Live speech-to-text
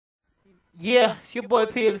Yeah, it's your boy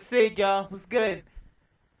PMC, y'all. What's good?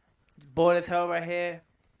 Bored as hell right here.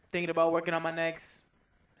 Thinking about working on my next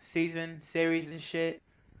season, series, and shit.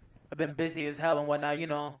 I've been busy as hell and whatnot,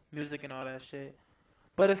 music and all that shit.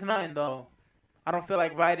 But it's nothing though. I don't feel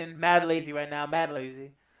like writing. Mad lazy right now, mad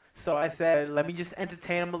lazy. So I said, let me just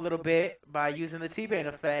entertain him a little bit by using the T-Pain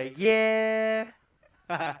effect. Yeah.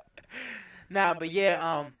 Nah, but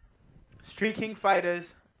yeah, Street King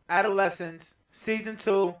Fighters, Adolescence, Season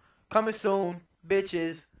 2, coming soon,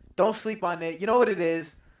 bitches. Don't sleep on it. You know what it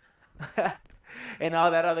is. And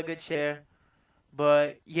all that other good shit.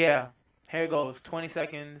 But yeah, here it goes. 20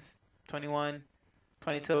 seconds, 21,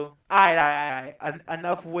 22. All right.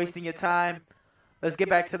 Enough wasting your time. Let's get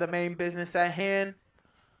back to the main business at hand.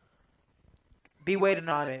 Be waiting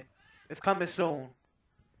on it. It's coming soon.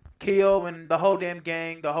 Keo and the whole damn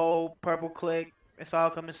gang, the whole purple clique, it's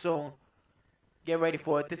all coming soon. Get ready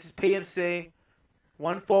for it. This is PMC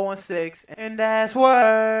 1416, and that's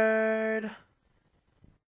word.